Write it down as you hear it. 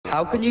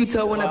How can you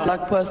tell when a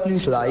black person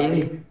is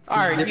lying?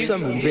 Alright, His lips are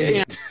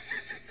moving.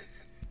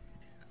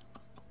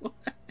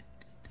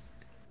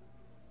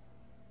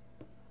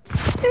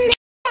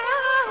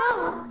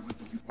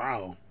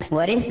 Wow.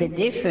 What is the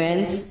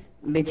difference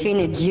between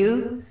a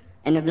Jew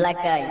and a black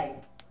guy?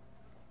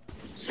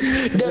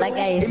 The black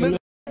guy is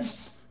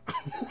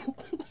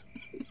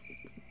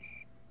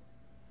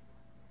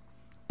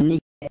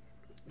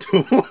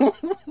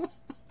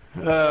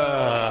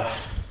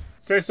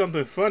Say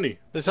something funny.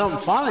 There's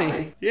something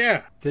funny.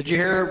 Yeah. Did you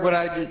hear what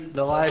I did,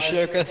 the last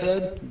joke I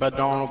said about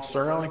Donald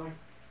Sterling?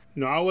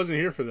 No, I wasn't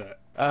here for that.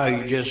 Oh,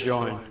 you just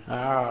joined.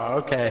 Oh,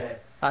 okay.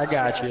 I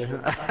got you.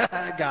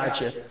 I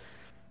got you.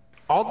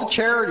 All the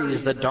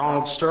charities that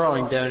Donald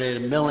Sterling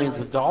donated millions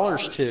of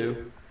dollars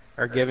to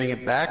are giving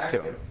it back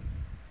to him.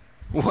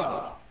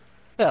 Well,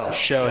 that'll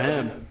show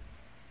him.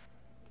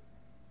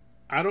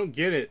 I don't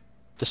get it.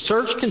 The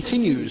search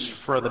continues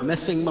for the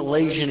missing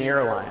Malaysian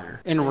airliner.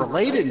 In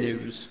related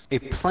news, a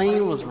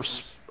plane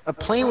was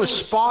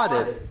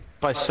spotted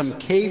by some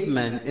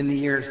cavemen in the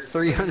year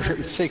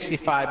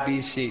 365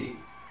 BC.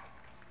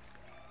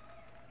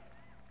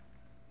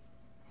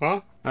 Huh?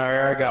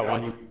 Alright, I got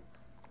one.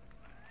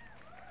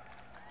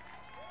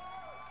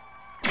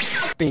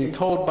 Being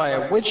told by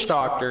a witch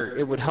doctor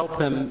it would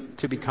help him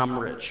to become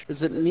rich.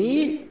 Is it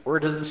me, or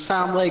does it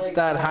sound like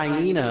that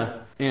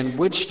hyena and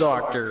witch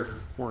doctor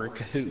were in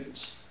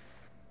cahoots?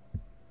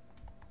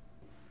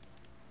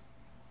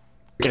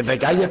 Que te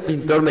calles,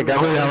 pintor, me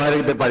cago en la madre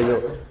que te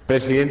parió.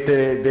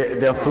 Presidente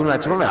de Ozuna,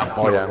 chúpame la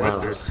polla,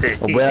 hermano. Os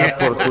voy a dar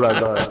por culo a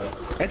todos.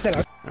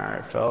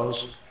 Alright,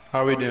 fellas.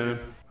 How we doing?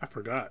 I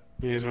forgot.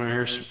 You guys want to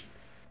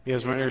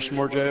hear some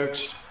more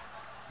jokes?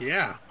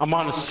 Yeah. I'm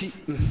on a seat.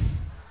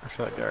 I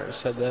feel like I already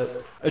said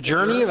that. A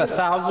journey of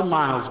 1,000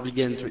 miles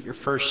begins with your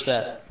first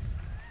step,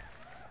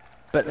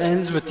 but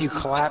ends with you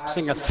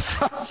collapsing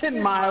 1,000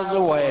 miles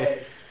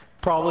away,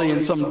 probably in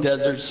some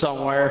desert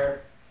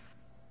somewhere.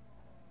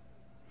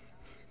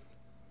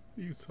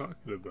 What are you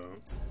talking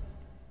about?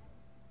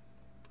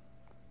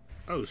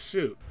 Oh,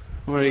 shoot.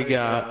 What do you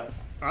got?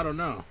 I don't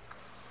know.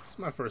 It's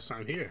my first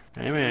time here.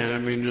 Hey, man, I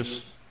mean,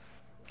 just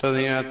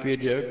doesn't even have to be a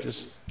joke.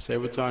 Just say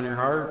what's on your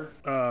heart.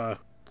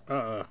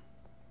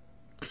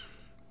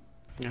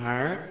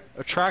 Alright.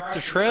 A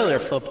tractor-trailer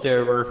flipped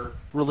over,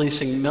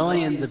 releasing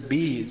millions of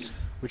bees,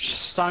 which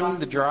stung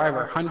the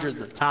driver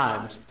hundreds of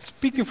times.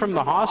 Speaking from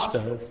the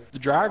hospital, the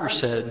driver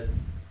said,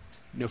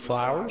 "No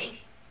flowers?"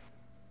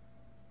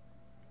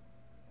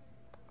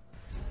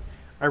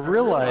 I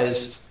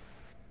realized...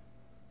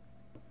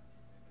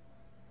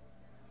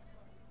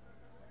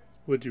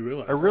 What'd you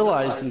realize?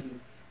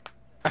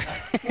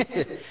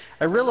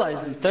 I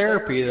realized in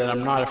therapy that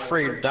I'm not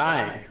afraid of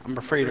dying. I'm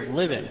afraid of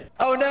living.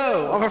 Oh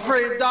no, I'm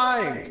afraid of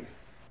dying.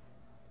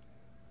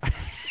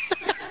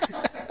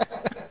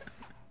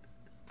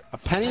 A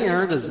penny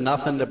earned is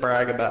nothing to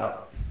brag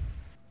about.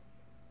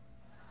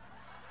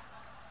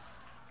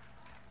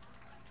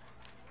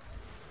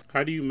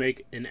 How do you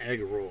make an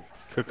egg roll?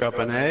 Cook up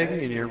an egg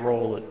and you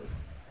roll it.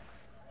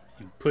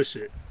 You push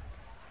it.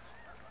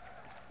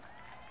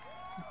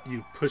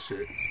 You push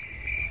it.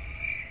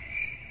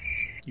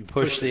 You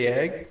Push the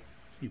egg?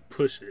 You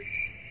push it.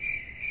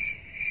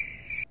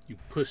 You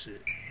push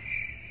it.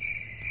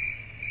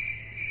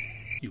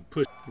 You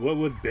push. What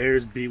would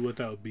bears be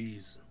without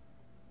bees?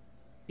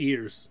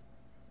 Ears.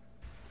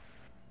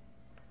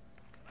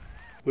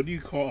 What do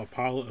you call a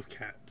pile of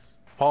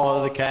cats?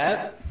 Paula the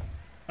cat?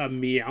 A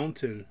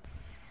meowton.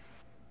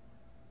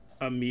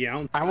 A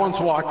meow. I once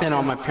walked in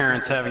on my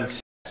parents having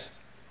sex.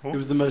 Huh? It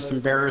was the most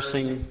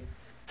embarrassing.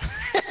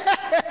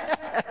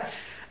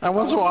 I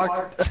once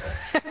walked.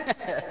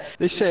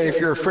 They say if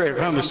you're afraid of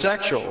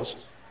homosexuals,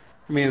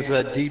 it means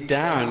that deep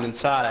down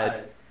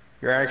inside,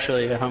 you're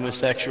actually a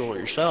homosexual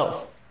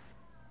yourself.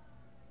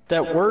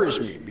 That worries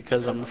me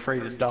because I'm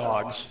afraid of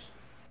dogs.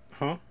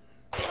 Huh?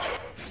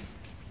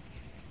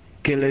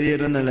 ¿Qué le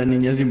dieron a la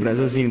niña sin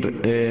brazos sin...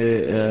 What did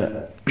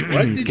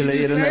 ¿Qué le you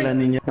just dieron a say? la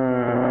niña?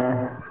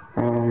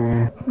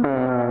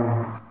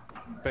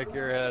 Pick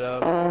your head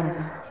up.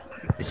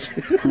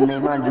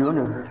 Neymar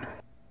Jr.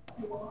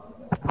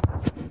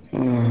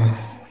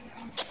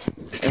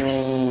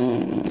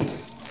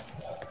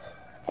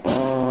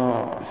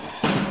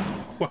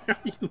 Why are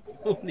you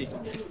moaning?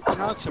 You're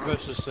not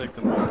supposed to stick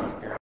them out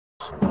here.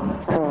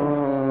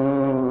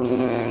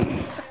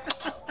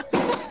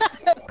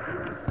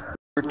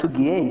 We're two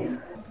gays.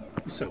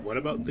 You said what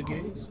about the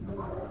gays?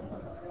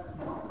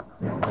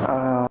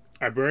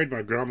 I buried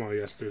my grandma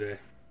yesterday.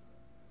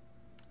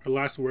 Her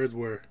last words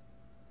were,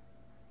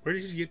 "Where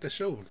did you get the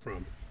shovel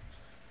from?"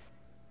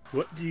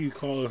 What do you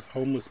call a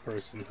homeless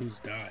person who's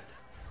died?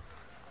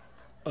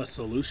 A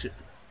solution.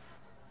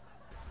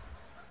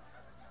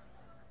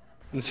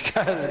 This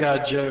guy's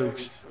got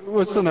jokes.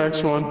 What's the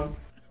next one?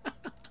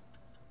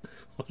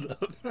 Hold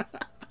up.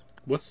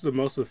 What's the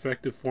most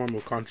effective form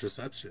of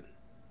contraception?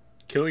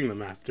 Killing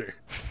them after.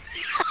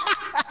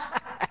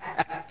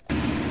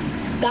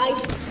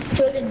 Guys,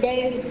 to the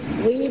day,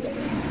 weed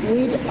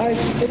are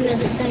in the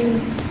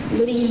same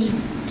league.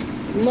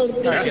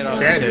 That's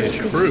Spanish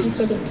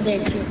Cruz.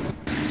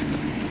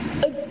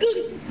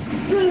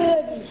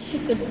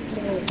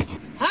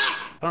 I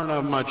don't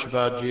know much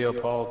about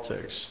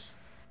geopolitics.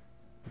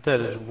 But that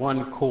is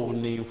one cool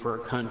name for a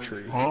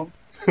country. Huh?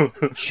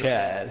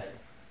 Chad.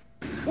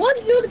 What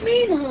do you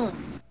mean, huh?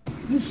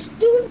 You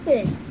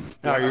stupid.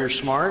 Oh, you're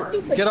smart?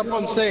 Get up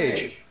on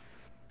stage.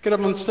 Get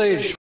up on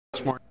stage,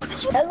 smart.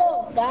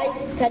 Hello, guys.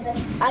 Can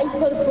I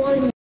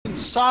perform? You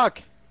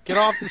suck. Get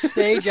off the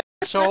stage,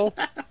 asshole.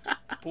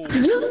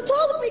 You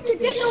told me to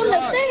get on the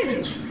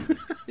stage.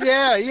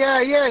 Yeah.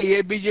 You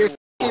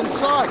f***ing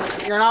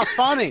suck. You're not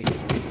funny.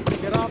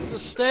 Get off the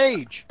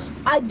stage.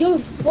 I do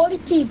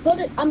 40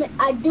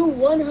 I do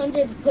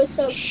 100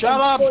 push-ups.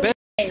 Shut up, bitch.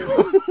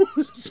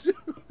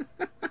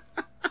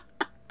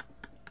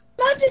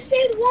 I just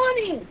said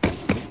warning.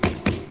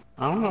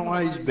 I don't know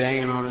why he's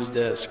banging on his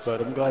desk,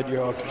 but I'm glad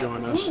you all could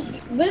join us.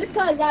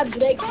 Because I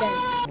break them.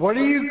 What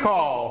do you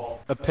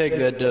call a pig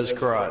that does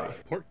karate?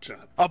 Pork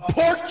chop. A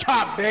pork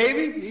chop,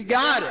 baby! You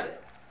got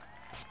it!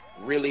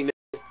 Really?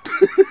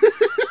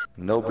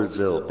 No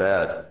Brazil,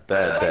 bad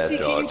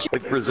dog.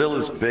 If Brazil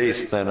is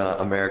based, then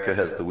America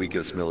has the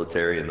weakest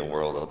military in the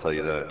world, I'll tell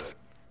you that.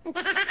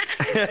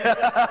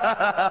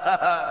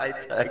 I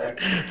tag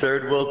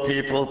third world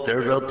people,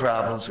 third world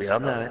problems, we all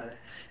know it.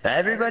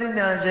 Everybody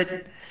knows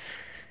it.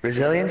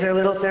 Brazilians are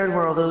little third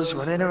worlders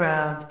running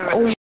around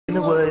in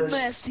the woods.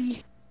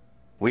 Messi.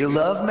 We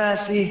love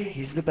Messi,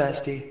 he's the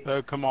bestie.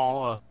 Oh,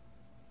 Kamala.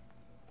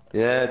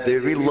 Yeah,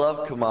 dude, we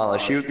love Kamala.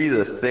 She would be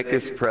the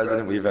thickest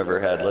president we've ever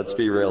had. Let's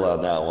be real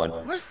on that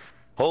one.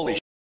 Holy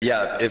shit.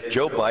 Yeah, if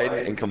Joe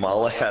Biden and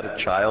Kamala had a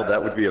child,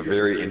 that would be a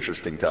very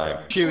interesting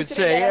time. She would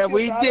say, yeah,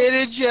 we did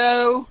it,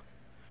 Joe.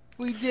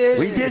 We did it.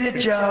 We did it,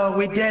 Joe.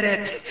 We did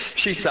it.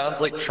 She sounds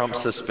like Trump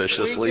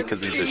suspiciously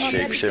because he's a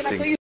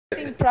shape-shifting.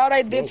 Proud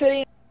I did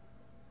today.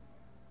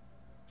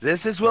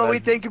 This is what we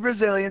think of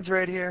Brazilians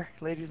right here,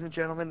 ladies and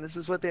gentlemen. This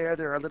is what they are.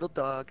 They're our little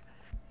dog.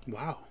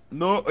 Wow.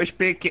 No, I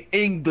speak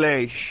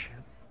English.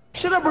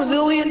 Shut up,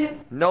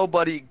 Brazilian.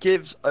 Nobody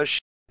gives a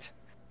shit.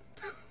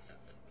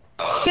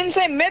 Since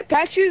I met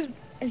Patches,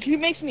 he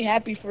makes me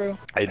happy for real.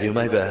 I do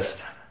my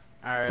best.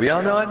 All right, We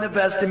all know I'm the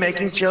best at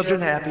making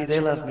children happy. They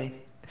love me.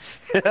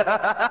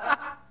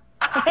 I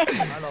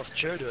love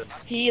children.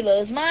 He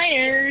loves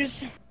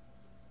minors.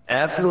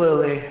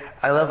 Absolutely.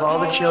 I love all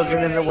the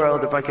children in the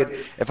world. If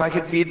I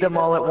could feed them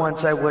all at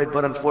once, I would.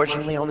 But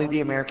unfortunately, only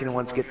the American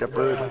ones get the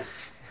food.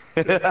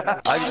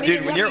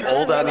 Dude, when you're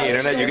old on the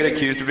internet, you get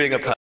accused of being a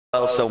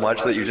pedophile so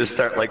much that you just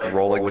start like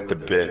rolling with the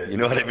bit. You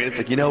know what I mean? It's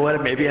like, you know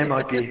what? Maybe I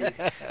might be.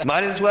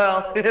 Might as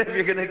well if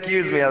you're gonna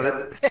accuse me of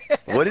it.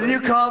 What did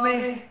you call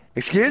me?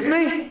 Excuse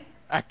me?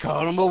 I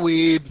called him a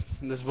weeb.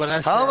 That's what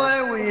I said. How am I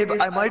a weeb?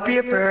 I might be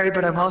a furry,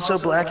 but I'm also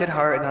black at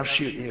heart, and I'll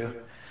shoot you.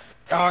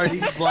 Oh,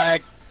 he's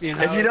black. You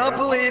know, If you don't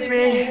believe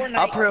me,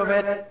 I'll prove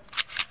it.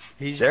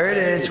 There it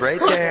is, right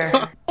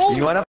there.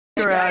 You wanna f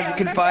around, you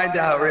can find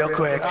out real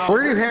quick.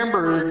 Where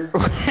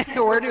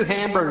do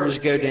hamburgers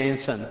go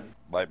dancing?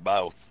 My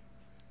mouth.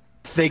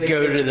 They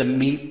go to the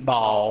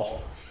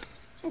meatball.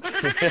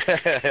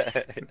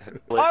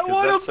 I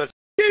want to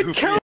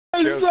kill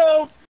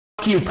myself.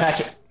 Fuck you,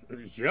 Patrick.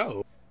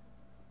 Yo.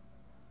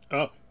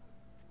 Oh.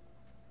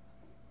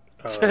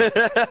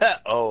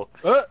 Oh.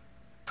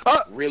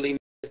 Really?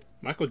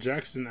 Michael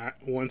Jackson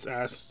once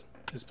asked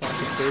his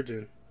plastic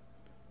surgeon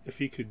if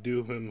he could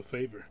do him a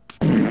favor.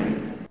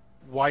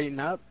 Whiten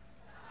up?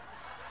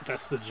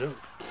 That's the joke.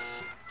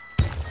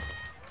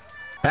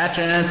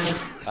 Patrons,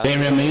 they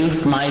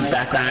removed my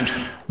background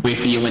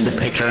with you in the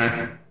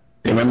picture.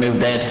 They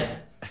removed it.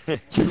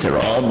 Since they're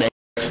all dead.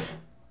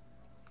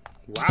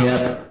 Wow.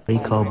 Yep. What do you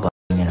call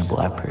busting in a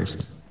black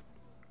person?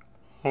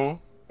 Huh?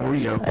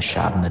 A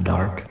shot in the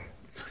dark.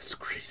 That's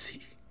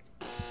crazy.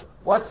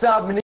 What's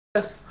up,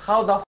 niggas?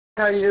 How the f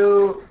are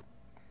you?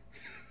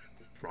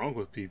 What's wrong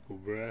with people,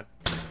 bruh?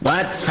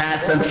 What's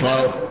fast and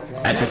slow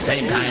at the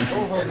same time?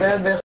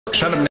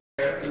 Shut up.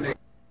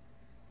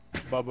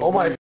 Oh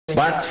my.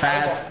 What's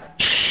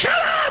fast? Shut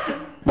up!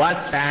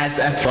 What's fast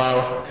and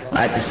slow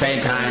at the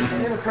same time?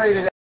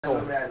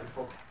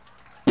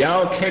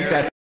 Yo, kick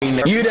that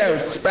you know,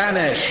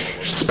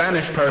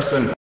 Spanish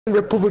person.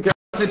 Republican.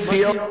 Does it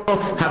feel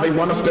having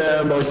one of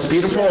the most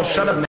beautiful?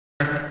 Shut up,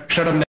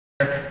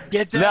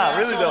 Get that Nah,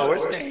 really asshole though. on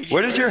stage.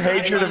 Where does your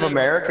hatred of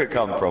America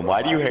come from?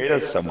 Why do you hate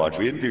us so much?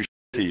 We didn't do shit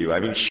to you. I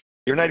mean,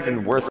 you're not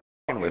even worth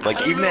f***ing with.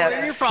 Like, even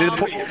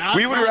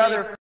we would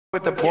rather f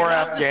with the poor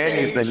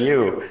Afghanis than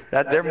you.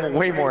 They're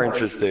way more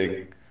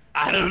interesting.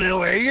 I don't know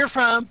where you're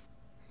from.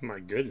 My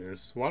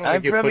goodness. Why don't I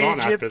get put on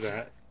after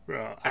that?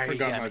 Bro, I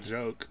forgot my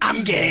joke.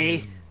 I'm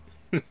gay.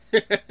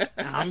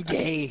 I'm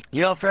gay.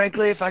 You know,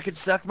 frankly, if I could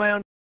suck my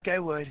own I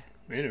would.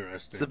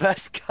 Interesting. It's the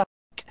best cock.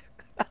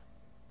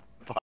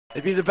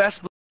 It'd be the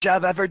best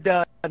job ever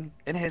done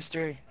in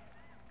history.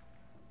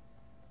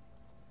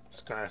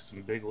 This guy has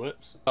some big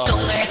lips. Alright,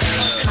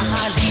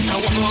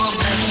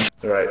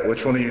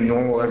 which one of you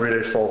normal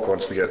everyday folk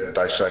wants to get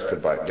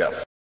dissected by...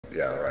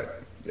 Yeah, right.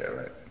 Yeah,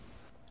 right.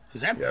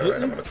 Is that Yeah,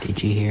 Putin? right.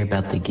 Did you hear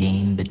about the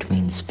game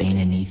between Spain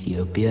and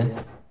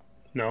Ethiopia?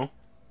 No.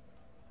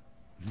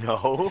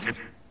 No.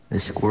 The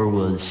score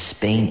was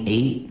Spain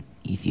 8,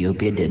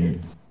 Ethiopia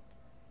didn't.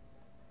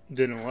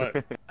 Didn't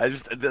what? I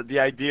just the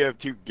idea of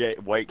two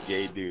white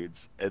gay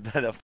dudes and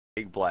then a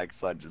f***ing black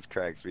son just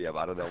cracks me up.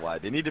 I don't know why.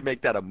 They need to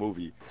make that a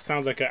movie.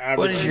 Sounds like an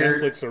average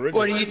Netflix original.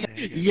 What do you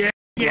think? Yeah,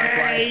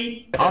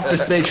 yay! Off the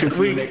stage with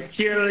We Nick.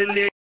 killing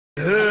it.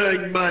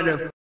 Hood,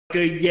 motherfucker,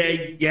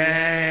 yay,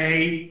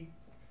 yay!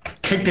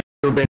 Kick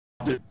the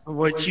bitch.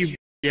 What you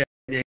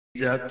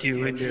niggas up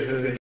to in the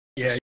hood?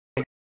 Yeah,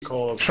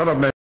 Shut up,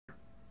 man.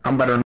 I'm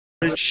better.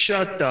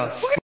 shut the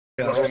f*** up.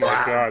 Oh my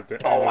god, the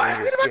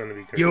editing is gonna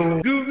be crazy.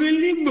 Yo,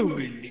 googly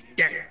moogly,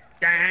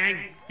 dang,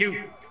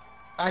 you.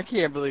 I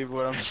can't believe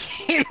what I'm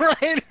seeing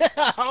right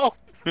now.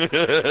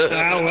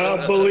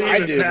 Well, believe I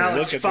it, didn't pal.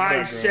 look It's at the 5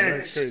 background.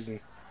 cents. That's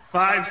crazy.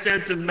 5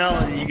 cents of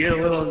melody. You get a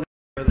little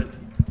with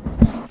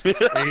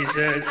it. And he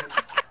said,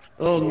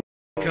 "Little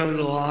comes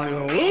along.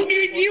 And goes, look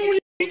at you,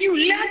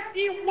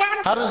 lucky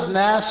one." How does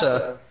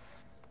NASA?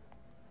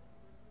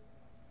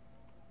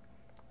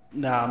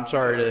 No, I'm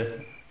sorry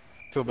to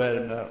feel bad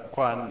about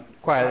quiet.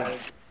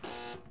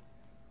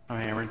 I'm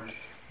hammered.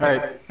 All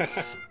right.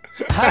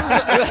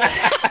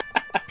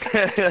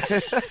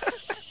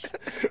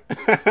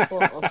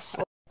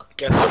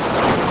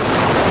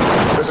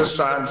 There's a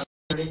sign.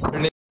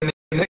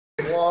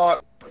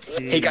 What?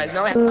 Hey guys,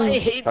 now I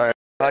hate All right.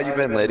 How you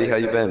been, lady? How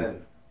you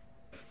been?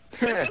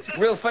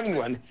 real funny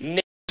one.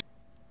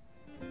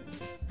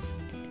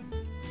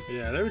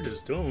 Yeah, they were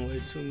just doing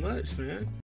way too much, man.